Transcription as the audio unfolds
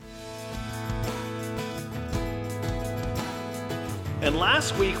And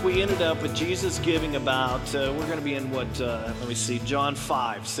last week we ended up with Jesus giving about, we're going to be in John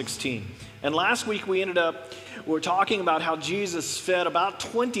 5:16. And last week we're talking about how Jesus fed about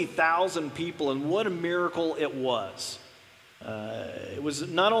 20,000 people and what a miracle it was. It was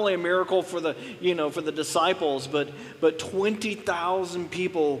not only a miracle for the disciples, but 20,000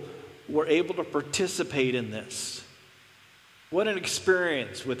 people were able to participate in this. What an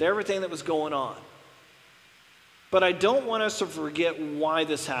experience with everything that was going on. But I don't want us to forget why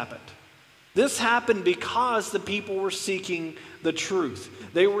this happened. This happened because the people were seeking the truth.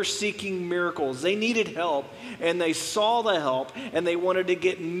 They were seeking miracles. They needed help, and they saw the help, and they wanted to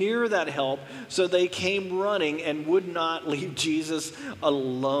get near that help, so they came running and would not leave Jesus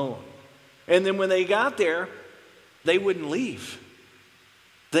alone. And then when they got there, they wouldn't leave.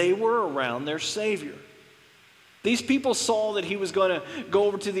 They were around their Savior. These people saw that he was going to go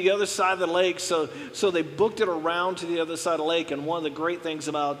over to the other side of the lake, so they booked it around to the other side of the lake. And one of the great things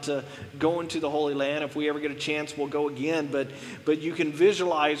about going to the Holy Land, if we ever get a chance, we'll go again. But you can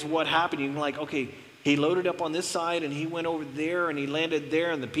visualize what happened. You're like, okay, he loaded up on this side, and he went over there, and he landed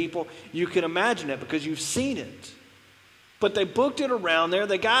there, and the people, you can imagine it because you've seen it. But they booked it around there.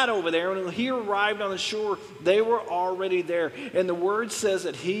 They got over there, and when he arrived on the shore, they were already there. And the word says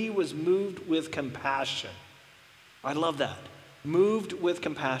that he was moved with compassion. I love that. Moved with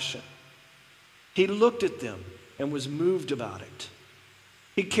compassion. He looked at them and was moved about it.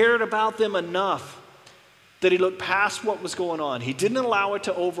 He cared about them enough that he looked past what was going on. He didn't allow it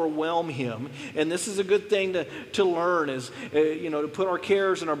to overwhelm him. And this is a good thing to learn is, to put our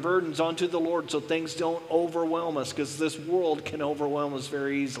cares and our burdens onto the Lord so things don't overwhelm us, because this world can overwhelm us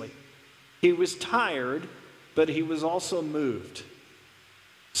very easily. He was tired, but he was also moved.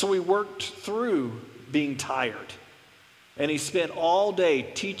 So he worked through being tired. And he spent all day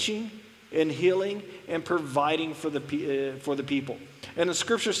teaching and healing and providing for the people. And the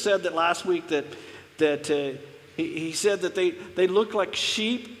scripture said that last week that he said that they looked like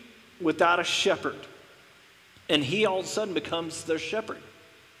sheep without a shepherd. And he all of a sudden becomes their shepherd.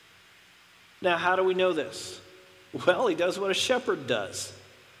 Now, how do we know this? Well, he does what a shepherd does.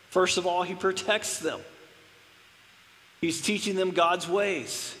 First of all, he protects them. He's teaching them God's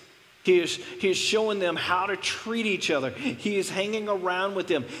ways. He is showing them how to treat each other. He is hanging around with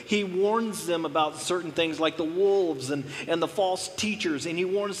them. He warns them about certain things like the wolves and the false teachers, and he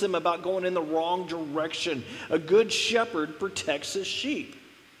warns them about going in the wrong direction. A good shepherd protects his sheep.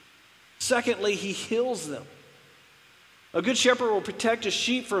 Secondly, he heals them. A good shepherd will protect his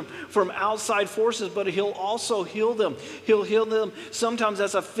sheep from outside forces, but he'll also heal them. He'll heal them sometimes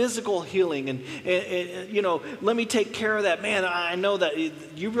as a physical healing. And let me take care of that. Man, I know that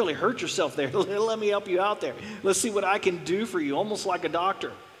you really hurt yourself there. Let me help you out there. Let's see what I can do for you, almost like a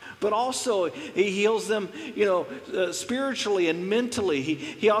doctor. But also, he heals them, spiritually and mentally.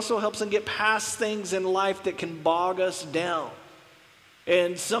 He also helps them get past things in life that can bog us down.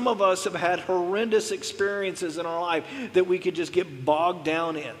 And some of us have had horrendous experiences in our life that we could just get bogged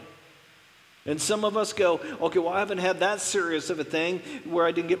down in. And some of us go, okay, well, I haven't had that serious of a thing where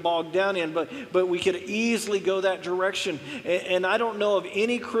I didn't get bogged down in, but we could easily go that direction. And I don't know of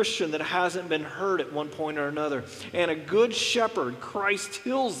any Christian that hasn't been hurt at one point or another. And a good shepherd, Christ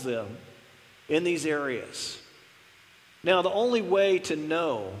heals them in these areas. Now, the only way to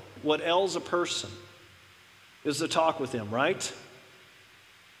know what ails a person is to talk with them, right?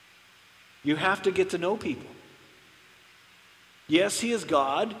 You have to get to know people. Yes, he is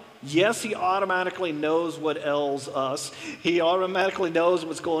God. Yes, he automatically knows what ails us. He automatically knows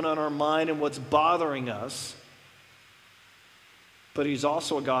what's going on in our mind and what's bothering us. But he's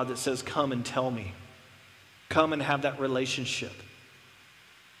also a God that says, come and tell me. Come and have that relationship.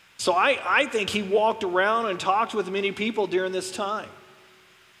 So I think he walked around and talked with many people during this time.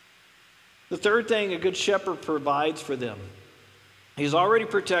 The third thing a good shepherd provides for them. He's already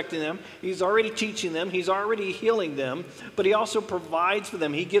protecting them. He's already teaching them. He's already healing them. But he also provides for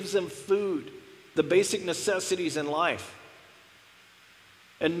them. He gives them food, the basic necessities in life.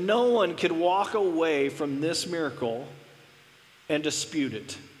 And no one could walk away from this miracle and dispute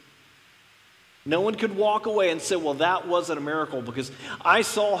it. No one could walk away and say, well, that wasn't a miracle, because I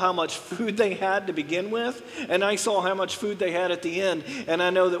saw how much food they had to begin with, and I saw how much food they had at the end, and I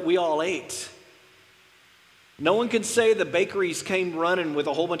know that we all ate. No one can say the bakeries came running with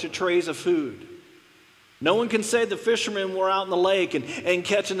a whole bunch of trays of food. No one can say the fishermen were out in the lake and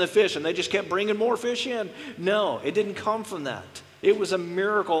catching the fish and they just kept bringing more fish in. No, it didn't come from that. It was a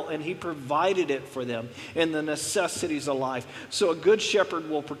miracle, and he provided it for them in the necessities of life. So a good shepherd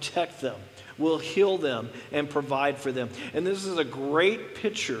will protect them, will heal them, and provide for them. And this is a great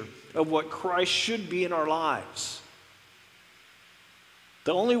picture of what Christ should be in our lives.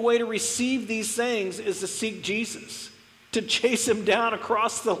 The only way to receive these things is to seek Jesus, to chase him down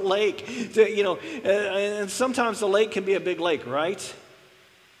across the lake. And sometimes the lake can be a big lake, right?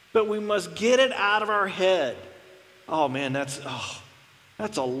 But we must get it out of our head. Oh man, that's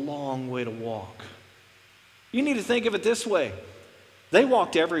a long way to walk. You need to think of it this way. They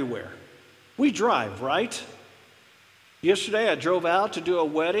walked everywhere. We drive, right? Yesterday I drove out to do a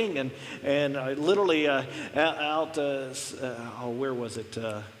wedding and I literally where was it?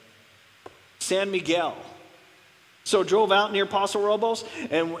 San Miguel. So drove out near Paso Robles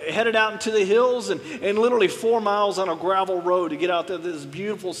and headed out into the hills and literally 4 miles on a gravel road to get out there, this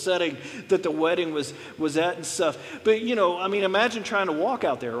beautiful setting that the wedding was at and stuff. But, imagine trying to walk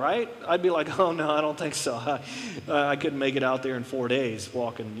out there, right? I'd be like, oh, no, I don't think so. I couldn't make it out there in 4 days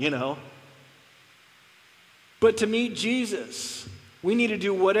walking, But to meet Jesus, we need to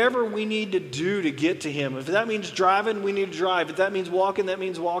do whatever we need to do to get to him. If that means driving, we need to drive. If that means walking, that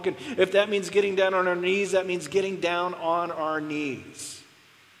means walking. If that means getting down on our knees, that means getting down on our knees.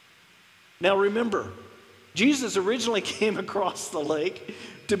 Now remember, Jesus originally came across the lake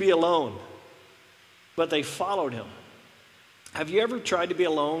to be alone, but they followed him. Have you ever tried to be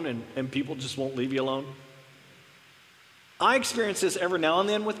alone and people just won't leave you alone? I experience this every now and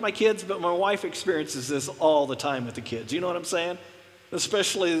then with my kids, but my wife experiences this all the time with the kids. You know what I'm saying?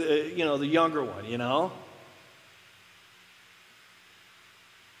 Especially, the younger one,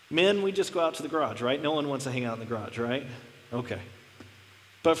 Men, we just go out to the garage, right? No one wants to hang out in the garage, right? Okay.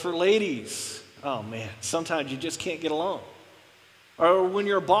 But for ladies, oh man, sometimes you just can't get along. Or when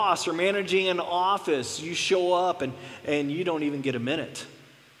you're a boss or managing an office, you show up and you don't even get a minute.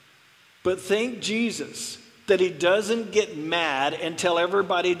 But thank Jesus that he doesn't get mad and tell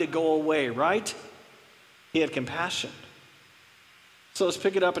everybody to go away, right? He had compassion. So let's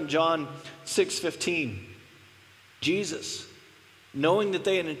pick it up in John 6:15. Jesus, knowing that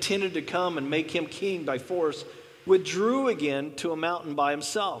they had intended to come and make him king by force, withdrew again to a mountain by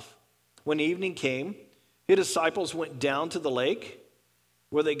himself. When evening came, his disciples went down to the lake,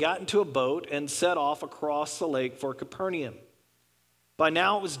 where they got into a boat and set off across the lake for Capernaum. By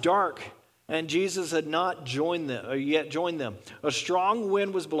now it was dark, and Jesus had not yet joined them. A strong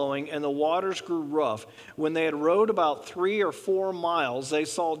wind was blowing, and the waters grew rough. When they had rowed about 3 or 4 miles, they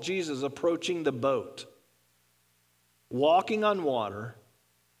saw Jesus approaching the boat, walking on water,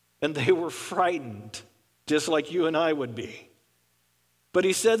 and they were frightened, just like you and I would be. But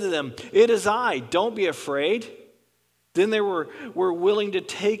he said to them, "It is I, don't be afraid." Then they were willing to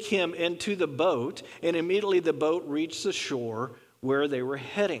take him into the boat, and immediately the boat reached the shore where they were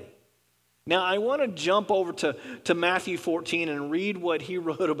heading. Now, I want to jump over to Matthew 14 and read what he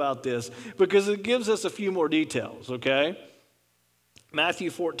wrote about this, because it gives us a few more details, okay? Matthew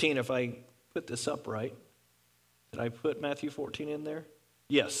 14, if I put this up right. Did I put Matthew 14 in there?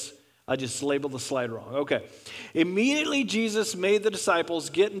 Yes, I just labeled the slide wrong. Okay. Immediately Jesus made the disciples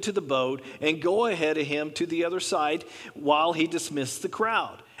get into the boat and go ahead of him to the other side while he dismissed the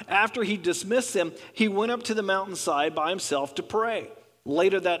crowd. After he dismissed them, he went up to the mountainside by himself to pray.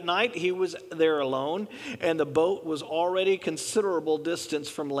 Later that night, he was there alone, and the boat was already considerable distance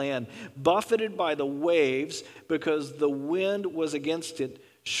from land, buffeted by the waves because the wind was against it.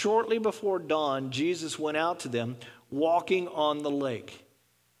 Shortly before dawn, Jesus went out to them, walking on the lake.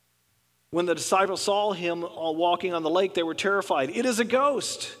 When the disciples saw him walking on the lake, they were terrified. "It is a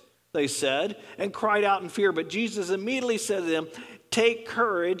ghost," they said, and cried out in fear. But Jesus immediately said to them, "Take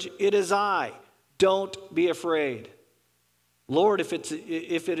courage, it is I. Don't be afraid." "Lord, if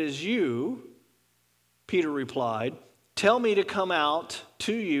it is you," Peter replied, "tell me to come out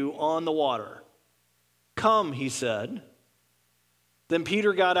to you on the water." "Come," he said. Then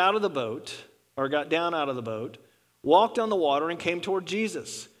Peter got down out of the boat, walked on the water, and came toward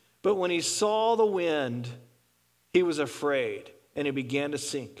Jesus. But when he saw the wind, he was afraid, and he began to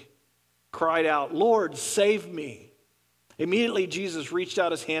sink. Cried out, "Lord, save me." Immediately Jesus reached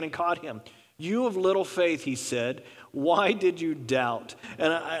out his hand and caught him. "You of little faith," he said, "why did you doubt?"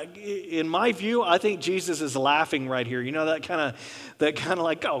 And in my view, I think Jesus is laughing right here. That kind of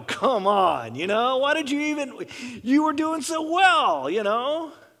like, oh, come on, why did you were doing so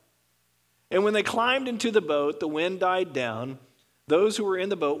well, And when they climbed into the boat, the wind died down. Those who were in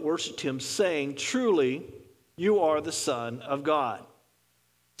the boat worshiped him, saying, "Truly, you are the Son of God."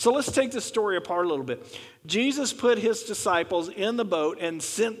 So let's take this story apart a little bit. Jesus put his disciples in the boat and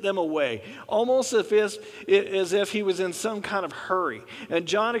sent them away, almost as if he was in some kind of hurry. And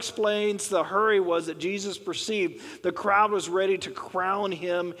John explains the hurry was that Jesus perceived the crowd was ready to crown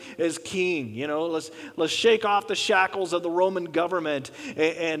him as king. You know, let's shake off the shackles of the Roman government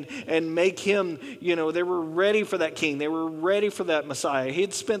and make him, you know, they were ready for that king. They were ready for that Messiah.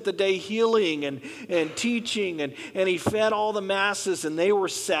 He'd spent the day healing and teaching, and he fed all the masses, and they were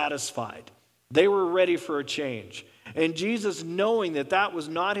satisfied. They were ready for a change. And Jesus, knowing that that was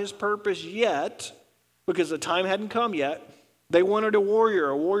not his purpose yet, because the time hadn't come yet, they wanted a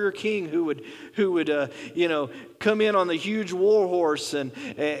warrior king who would come in on the huge war horse. And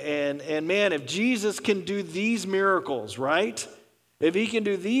man, if Jesus can do these miracles, right? If he can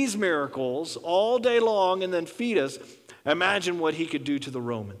do these miracles all day long and then feed us, imagine what he could do to the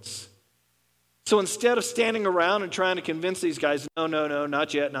Romans. So instead of standing around and trying to convince these guys, no,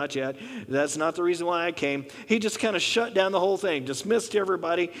 not yet, that's not the reason why I came, he just kind of shut down the whole thing, dismissed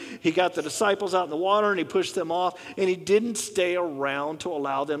everybody. He got the disciples out in the water and he pushed them off, and he didn't stay around to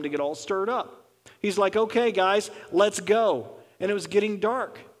allow them to get all stirred up. He's like, okay, guys, let's go. And it was getting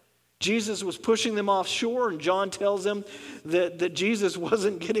dark. Jesus was pushing them offshore, and John tells them that Jesus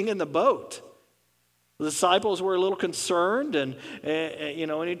wasn't getting in the boat. The disciples were a little concerned, and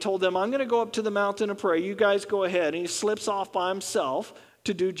he told them, I'm going to go up to the mountain and pray. You guys go ahead. And he slips off by himself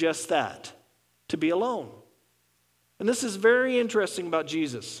to do just that, to be alone. And this is very interesting about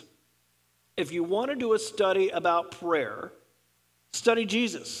Jesus. If you want to do a study about prayer, study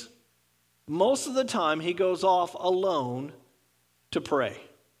Jesus. Most of the time, he goes off alone to pray.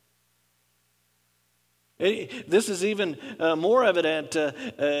 This is even more evident,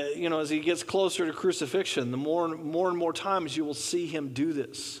 as he gets closer to crucifixion. The more and more times you will see him do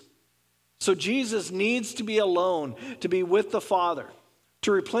this. So Jesus needs to be alone, to be with the Father,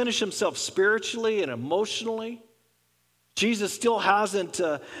 to replenish himself spiritually and emotionally. Jesus still hasn't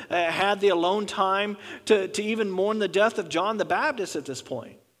had the alone time to even mourn the death of John the Baptist at this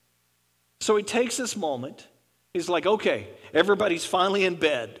point. So he takes this moment. He's like, okay, everybody's finally in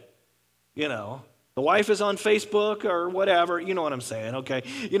bed, The wife is on Facebook or whatever. You know what I'm saying, okay?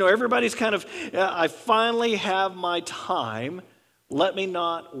 Everybody's kind of, I finally have my time. Let me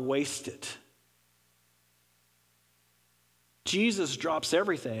not waste it. Jesus drops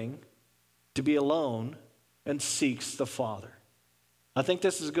everything to be alone and seeks the Father. I think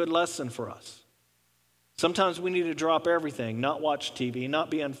this is a good lesson for us. Sometimes we need to drop everything, not watch TV,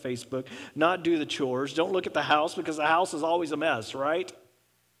 not be on Facebook, not do the chores. Don't look at the house because the house is always a mess, right?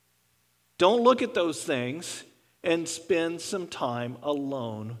 Don't look at those things and spend some time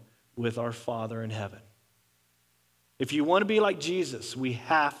alone with our Father in heaven. If you want to be like Jesus, we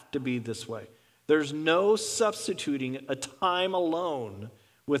have to be this way. There's no substituting a time alone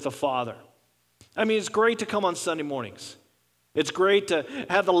with the Father. I mean, it's great to come on Sunday mornings. It's great to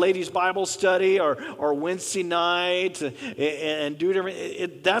have the ladies' Bible study or Wednesday night and do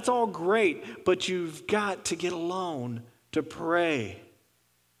different. That's all great, but you've got to get alone to pray.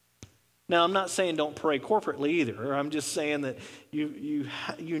 Now, I'm not saying don't pray corporately either. I'm just saying that you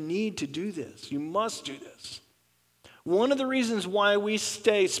need to do this. You must do this. One of the reasons why we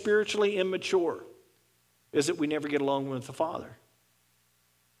stay spiritually immature is that we never get along with the Father.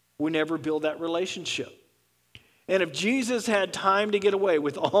 We never build that relationship. And if Jesus had time to get away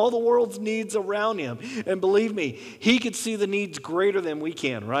with all the world's needs around him, and believe me, he could see the needs greater than we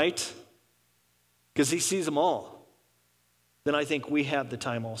can, right? Because he sees them all. Then I think we have the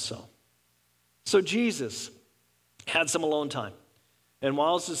time also. So Jesus had some alone time. And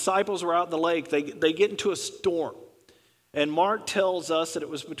while his disciples were out in the lake, they get into a storm. And Mark tells us that it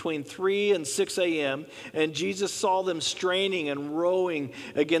was between 3 and 6 a.m., and Jesus saw them straining and rowing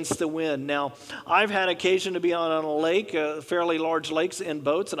against the wind. Now, I've had occasion to be on a lake, fairly large lakes in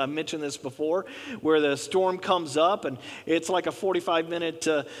boats, and I've mentioned this before, where the storm comes up, and it's like a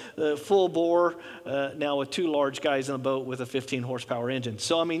 45-minute full bore, now with 2 large guys in a boat with a 15-horsepower engine.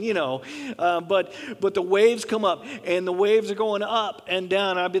 So, I mean, but the waves come up, and the waves are going up and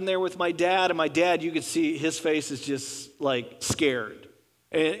down. I've been there with my dad, and my dad, you could see his face is just like scared.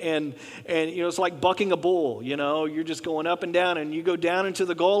 And it's like bucking a bull, you're just going up and down, and you go down into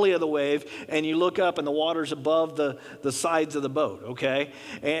the gully of the wave, and you look up and the water's above the sides of the boat, okay?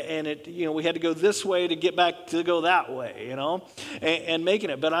 And it, we had to go this way to get back to go that way, and making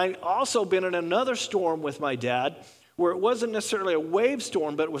it. But I also been in another storm with my dad where it wasn't necessarily a wave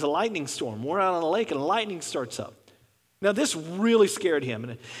storm, but it was a lightning storm. We're out on the lake and lightning starts up. Now, this really scared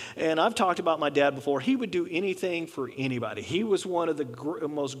him, and I've talked about my dad before. He would do anything for anybody. He was one of the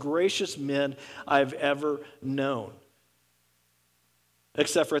most gracious men I've ever known,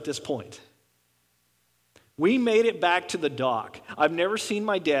 except for at this point. We made it back to the dock. I've never seen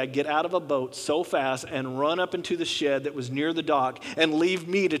my dad get out of a boat so fast and run up into the shed that was near the dock and leave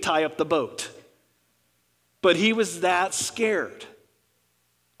me to tie up the boat. But he was that scared.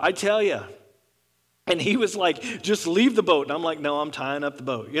 I tell you. And he was like, just leave the boat. And I'm like, no, I'm tying up the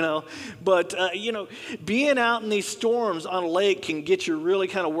boat, But, being out in these storms on a lake can get you really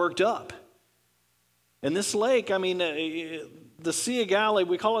kind of worked up. And this lake, the Sea of Galilee,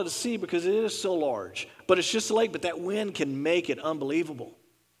 we call it a sea because it is so large. But it's just a lake, but that wind can make it unbelievable.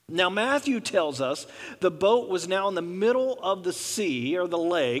 Now, Matthew tells us the boat was now in the middle of the sea or the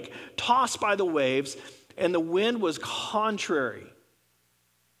lake, tossed by the waves, and the wind was contrary.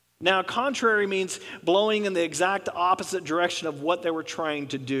 Now, contrary means blowing in the exact opposite direction of what they were trying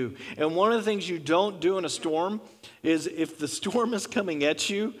to do. And one of the things you don't do in a storm is if the storm is coming at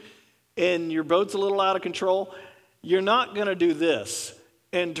you and your boat's a little out of control, you're not going to do this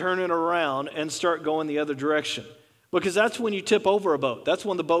and turn it around and start going the other direction. Because that's when you tip over a boat. That's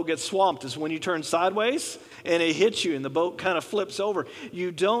when the boat gets swamped, is when you turn sideways and it hits you and the boat kind of flips over.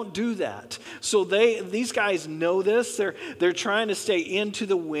 You don't do that. So these guys know this. They're trying to stay into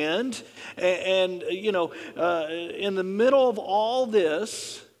the wind. And in the middle of all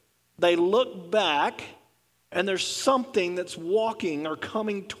this, they look back and there's something that's walking or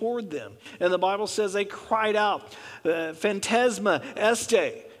coming toward them. And the Bible says they cried out, Phantasma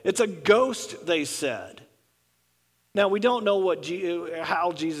este. It's a ghost, they said. Now, we don't know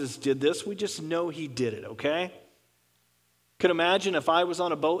how Jesus did this. We just know he did it, okay? Could imagine if I was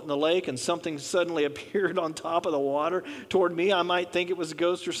on a boat in the lake and something suddenly appeared on top of the water toward me, I might think it was a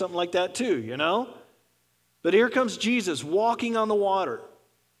ghost or something like that too, But here comes Jesus walking on the water.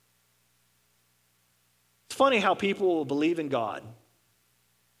 It's funny how people will believe in God,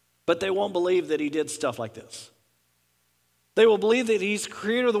 but they won't believe that he did stuff like this. They will believe that he's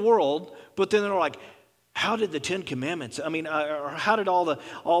creator of the world, but then they're like, how did the Ten Commandments, or how did all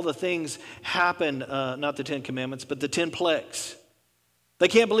the things happen, not the Ten Commandments, but the 10 plagues? They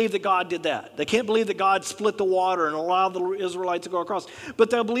can't believe that God did that. They can't believe that God split the water and allowed the Israelites to go across. But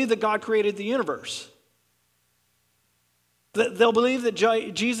they'll believe that God created the universe. They'll believe that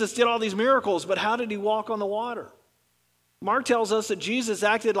Jesus did all these miracles, but how did he walk on the water? Mark tells us that Jesus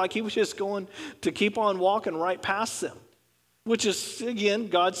acted like he was just going to keep on walking right past them, which is, again,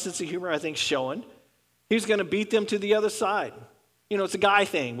 God's sense of humor, I think, showing. He's going to beat them to the other side. It's a guy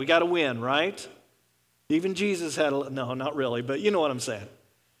thing. We got to win, right? Even Jesus had no, not really, but you know what I'm saying.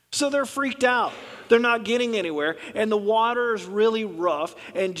 So they're freaked out. They're not getting anywhere, and the water is really rough,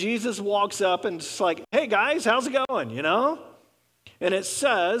 and Jesus walks up and it's like, hey, guys, how's it going, And it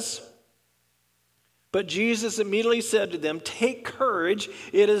says, but Jesus immediately said to them, take courage,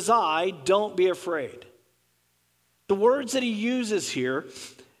 it is I, don't be afraid. The words that he uses here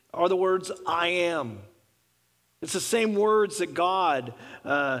are the words, I am. It's the same words that God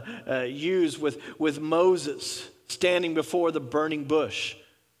used with Moses standing before the burning bush.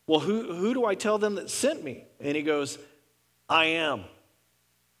 Well, who do I tell them that sent me? And he goes, I am.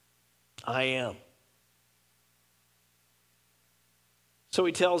 I am. So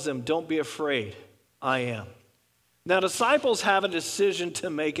he tells them, don't be afraid. I am. Now, disciples have a decision to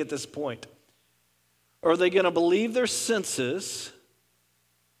make at this point. Are they going to believe their senses?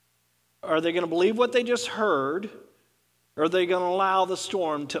 Are they going to believe what they just heard? Or are they going to allow the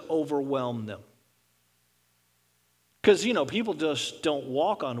storm to overwhelm them? Because, people just don't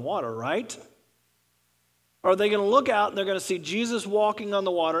walk on water, right? Are they going to look out and they're going to see Jesus walking on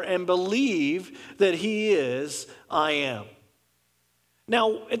the water and believe that he is I am?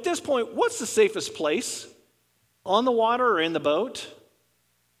 Now, at this point, what's the safest place? On the water or in the boat?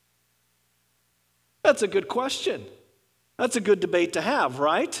 That's a good question. That's a good debate to have,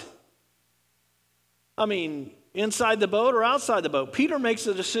 right? Inside the boat or outside the boat? Peter makes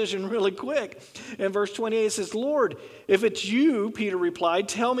the decision really quick. In verse 28, it says, Lord, if it's you, Peter replied,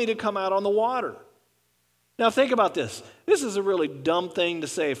 tell me to come out on the water. Now think about this. This is a really dumb thing to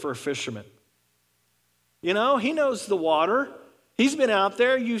say for a fisherman. He knows the water. He's been out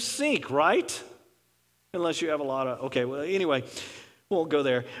there. You sink, right? Unless you have a lot of, okay, well, anyway, won't go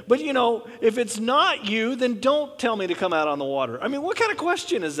there. But, if it's not you, then don't tell me to come out on the water. What kind of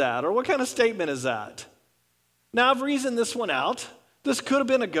question is that? Or what kind of statement is that? Now, I've reasoned this one out. This could have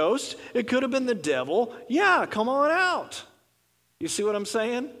been a ghost. It could have been the devil. Yeah, come on out. You see what I'm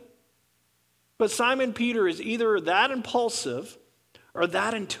saying? But Simon Peter is either that impulsive or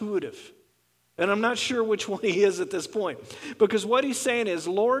that intuitive. And I'm not sure which one he is at this point. Because what he's saying is,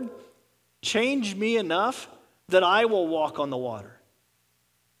 Lord, change me enough that I will walk on the water.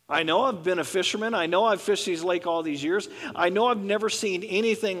 I know I've been a fisherman. I know I've fished these lake all these years. I know I've never seen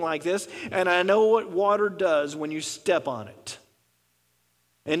anything like this. And I know what water does when you step on it.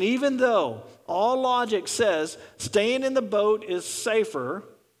 And even though all logic says staying in the boat is safer,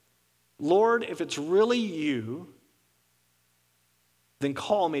 Lord, if it's really you, then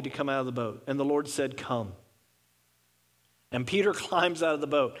call me to come out of the boat. And the Lord said, come. And Peter climbs out of the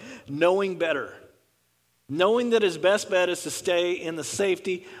boat, knowing better. Knowing that his best bet is to stay in the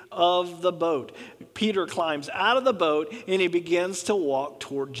safety of the boat. Peter climbs out of the boat and he begins to walk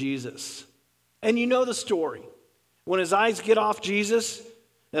toward Jesus. And you know the story. When his eyes get off Jesus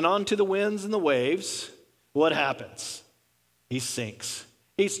and onto the winds and the waves, what happens? He sinks.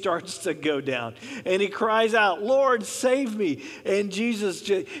 He starts to go down. And he cries out, Lord, save me. And Jesus,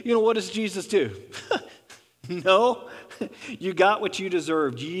 what does Jesus do? No, you got what you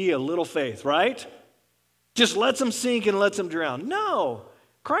deserved. Ye a little faith, right? Just lets them sink and lets them drown. No,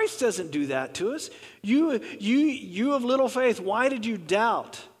 Christ doesn't do that to us. You have little faith. Why did you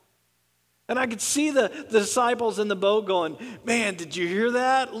doubt? And I could see the disciples in the boat going, man, did you hear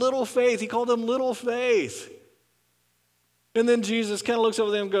that? Little faith. He called them little faith. And then Jesus kind of looks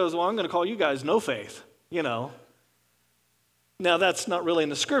over them and goes, well, I'm going to call you guys no faith, Now, that's not really in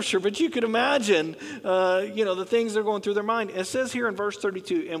the scripture, but you could imagine, the things that are going through their mind. It says here in verse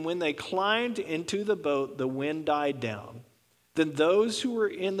 32, and when they climbed into the boat, the wind died down. Then those who were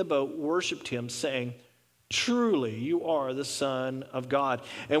in the boat worshiped him, saying, truly, you are the Son of God.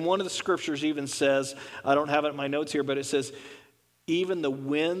 And one of the scriptures even says, I don't have it in my notes here, but it says, even the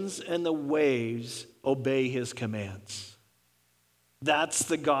winds and the waves obey his commands. That's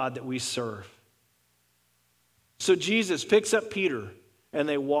the God that we serve. So Jesus picks up Peter and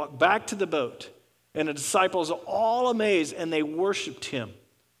they walk back to the boat. And the disciples are all amazed and they worshiped him.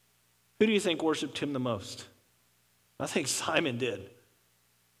 Who do you think worshiped him the most? I think Simon did.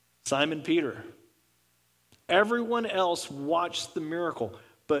 Simon Peter. Everyone else watched the miracle,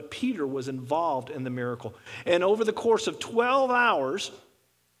 but Peter was involved in the miracle. And over the course of 12 hours,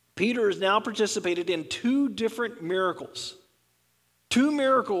 Peter has now participated in 2 different miracles. 2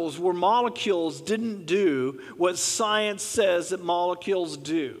 miracles where molecules didn't do what science says that molecules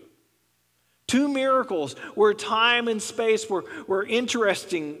do. 2 miracles where time and space were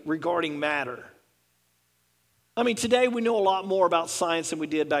interesting regarding matter. I mean, today we know a lot more about science than we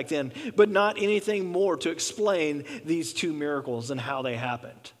did back then, but not anything more to explain these 2 miracles and how they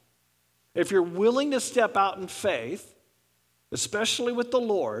happened. If you're willing to step out in faith, especially with the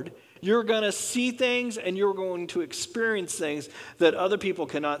Lord, you're going to see things and you're going to experience things that other people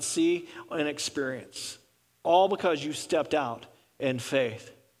cannot see and experience. All because you stepped out in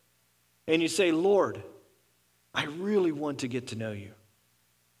faith. And you say, Lord, I really want to get to know you.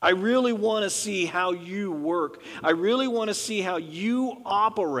 I really want to see how you work. I really want to see how you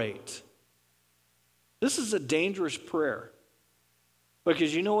operate. This is a dangerous prayer.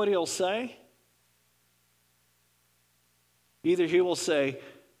 Because you know what he'll say? Either he will say,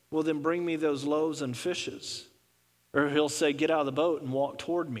 well, then bring me those loaves and fishes. Or he'll say, get out of the boat and walk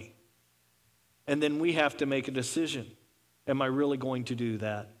toward me. And then we have to make a decision. Am I really going to do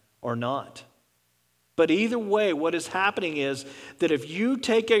that or not? But either way, what is happening is that if you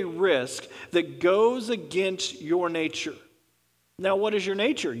take a risk that goes against your nature. Now, what is your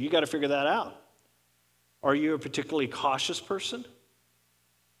nature? You got to figure that out. Are you a particularly cautious person?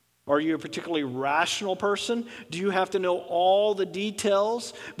 Are you a particularly rational person? Do you have to know all the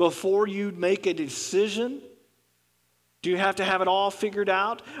details before you make a decision? Do you have to have it all figured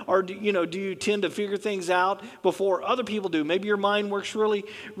out? Or do you tend to figure things out before other people do? Maybe your mind works really,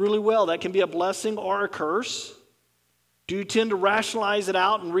 really well. That can be a blessing or a curse. Do you tend to rationalize it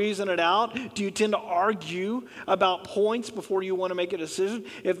out and reason it out? Do you tend to argue about points before you want to make a decision?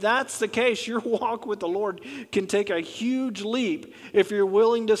 If that's the case, your walk with the Lord can take a huge leap if you're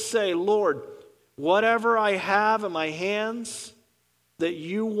willing to say, Lord, whatever I have in my hands that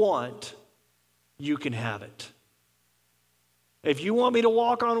you want, you can have it. If you want me to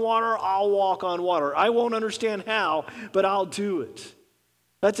walk on water, I'll walk on water. I won't understand how, but I'll do it.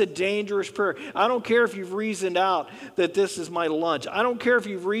 That's a dangerous prayer. I don't care if you've reasoned out that this is my lunch. I don't care if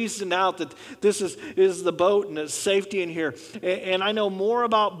you've reasoned out that this is the boat and there's safety in here. And I know more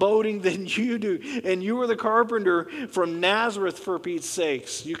about boating than you do. And you were the carpenter from Nazareth, for Pete's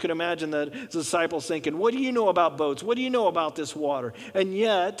sakes. You can imagine the disciples thinking, what do you know about boats? What do you know about this water? And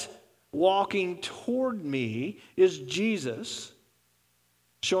yet, walking toward me is Jesus,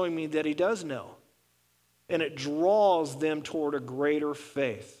 showing me that he does know. And it draws them toward a greater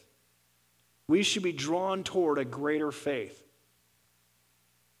faith. We should be drawn toward a greater faith.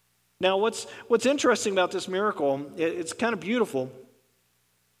 Now, what's interesting about this miracle, it's kind of beautiful.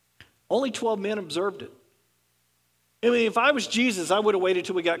 Only 12 men observed it. I mean, if I was Jesus, I would have waited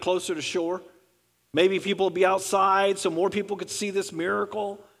till we got closer to shore. Maybe people would be outside so more people could see this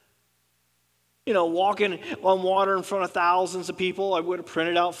miracle. You know, walking on water in front of thousands of people. I would have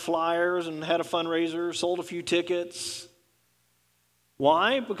printed out flyers and had a fundraiser, sold a few tickets.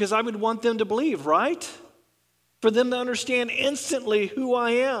 Why? Because I would want them to believe, right? For them to understand instantly who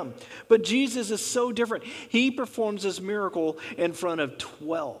I am. But Jesus is so different. He performs this miracle in front of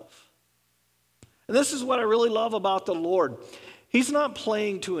 12. And this is what I really love about the Lord. He's not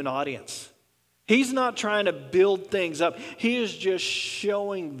playing to an audience. He's not trying to build things up. He is just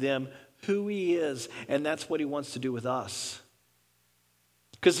showing them who he is, and that's what he wants to do with us.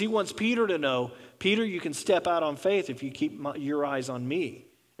 Because he wants Peter to know, Peter, you can step out on faith if you keep your eyes on me.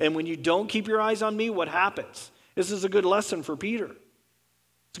 And when you don't keep your eyes on me, what happens? This is a good lesson for Peter.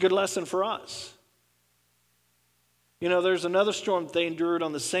 It's a good lesson for us. You know, there's another storm they endured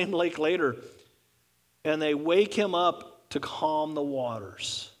on the same lake later, and they wake him up to calm the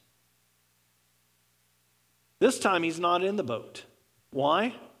waters. This time he's not in the boat.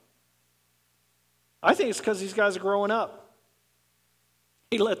 Why? I think it's because these guys are growing up.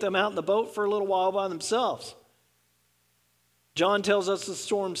 He let them out in the boat for a little while by themselves. John tells us the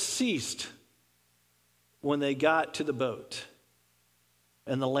storm ceased when they got to the boat,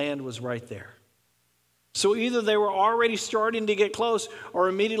 and the land was right there. So either they were already starting to get close, or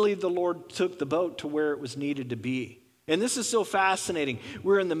immediately the Lord took the boat to where it was needed to be. And this is so fascinating.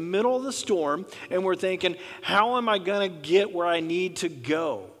 We're in the middle of the storm, and we're thinking, how am I going to get where I need to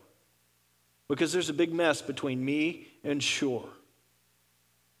go? Because there's a big mess between me and shore.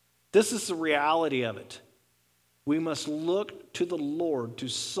 This is the reality of it. We must look to the Lord to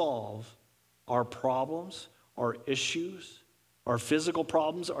solve our problems, our issues, our physical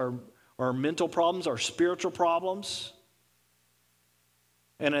problems, our mental problems, our spiritual problems.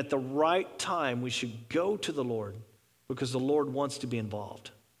 And at the right time, we should go to the Lord because the Lord wants to be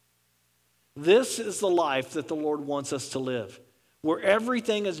involved. This is the life that the Lord wants us to live, where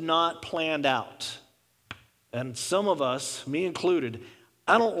everything is not planned out. And some of us, me included,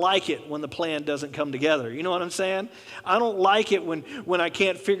 I don't like it when the plan doesn't come together. You know what I'm saying? I don't like it when I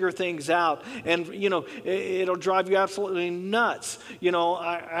can't figure things out. And, you know, it'll drive you absolutely nuts. You know,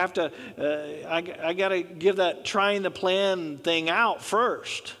 I got to give that trying the plan thing out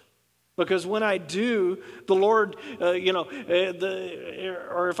first. Because when I do, the Lord,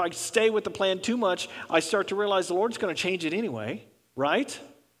 or if I stay with the plan too much, I start to realize the Lord's going to change it anyway, right?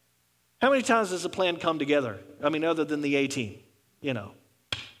 How many times does a plan come together? I mean, other than the 18, you know,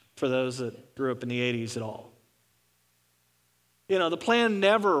 for those that grew up in the 80s at all. You know, the plan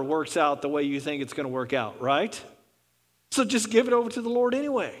never works out the way you think it's going to work out, right? So just give it over to the Lord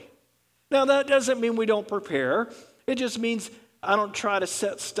anyway. Now, that doesn't mean we don't prepare. It just means I don't try to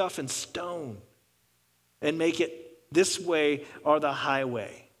set stuff in stone and make it this way or the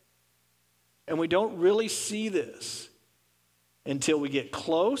highway. And we don't really see this until we get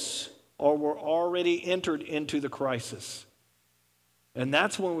close or we're already entered into the crisis. And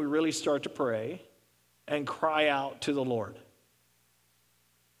that's when we really start to pray and cry out to the Lord.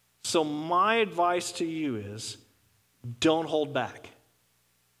 So my advice to you is, don't hold back.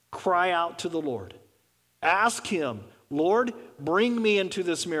 Cry out to the Lord. Ask him, Lord, bring me into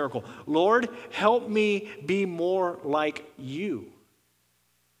this miracle. Lord, help me be more like you.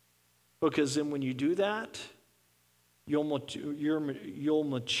 Because then when you do that, you'll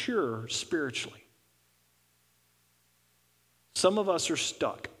mature spiritually. Some of us are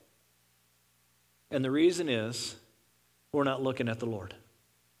stuck. And the reason is we're not looking at the Lord.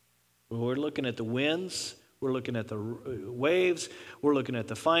 We're looking at the winds. We're looking at the waves. We're looking at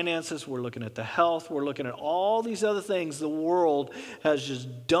the finances. We're looking at the health. We're looking at all these other things the world has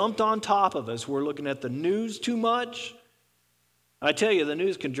just dumped on top of us. We're looking at the news too much. I tell you, the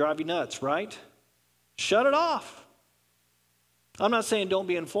news can drive you nuts, right? Shut it off. I'm not saying don't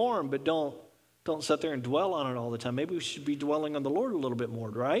be informed, but don't sit there and dwell on it all the time. Maybe we should be dwelling on the Lord a little bit more,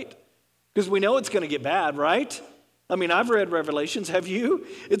 right? Because we know it's going to get bad, right? I mean, I've read Revelations. Have you?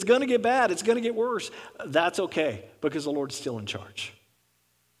 It's going to get bad. It's going to get worse. That's okay because the Lord's still in charge.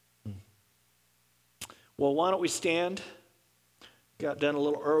 Well, why don't we stand? Got done a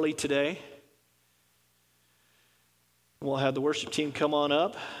little early today. We'll have the worship team come on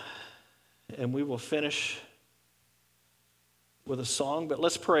up and we will finish with a song. But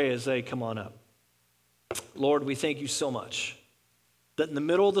let's pray as they come on up. Lord, we thank you so much that in the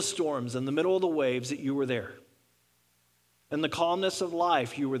middle of the storms, in the middle of the waves, that you were there. In the calmness of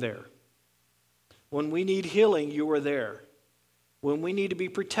life, you were there. When we need healing, you were there. When we need to be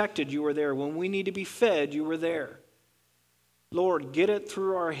protected, you were there. When we need to be fed, you were there. Lord, get it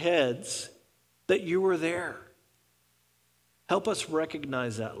through our heads that you were there. Help us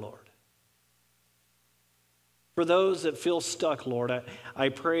recognize that, Lord. For those that feel stuck, Lord, I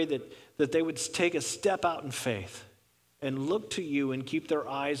pray that they would take a step out in faith and look to you and keep their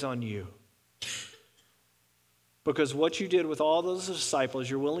eyes on you. Because what you did with all those disciples,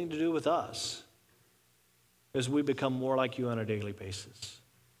 you're willing to do with us as we become more like you on a daily basis.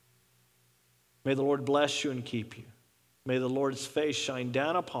 May the Lord bless you and keep you. May the Lord's face shine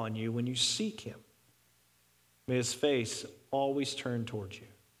down upon you when you seek him. May his face always turn towards you.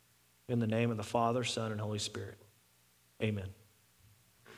 In the name of the Father, Son, and Holy Spirit. Amen.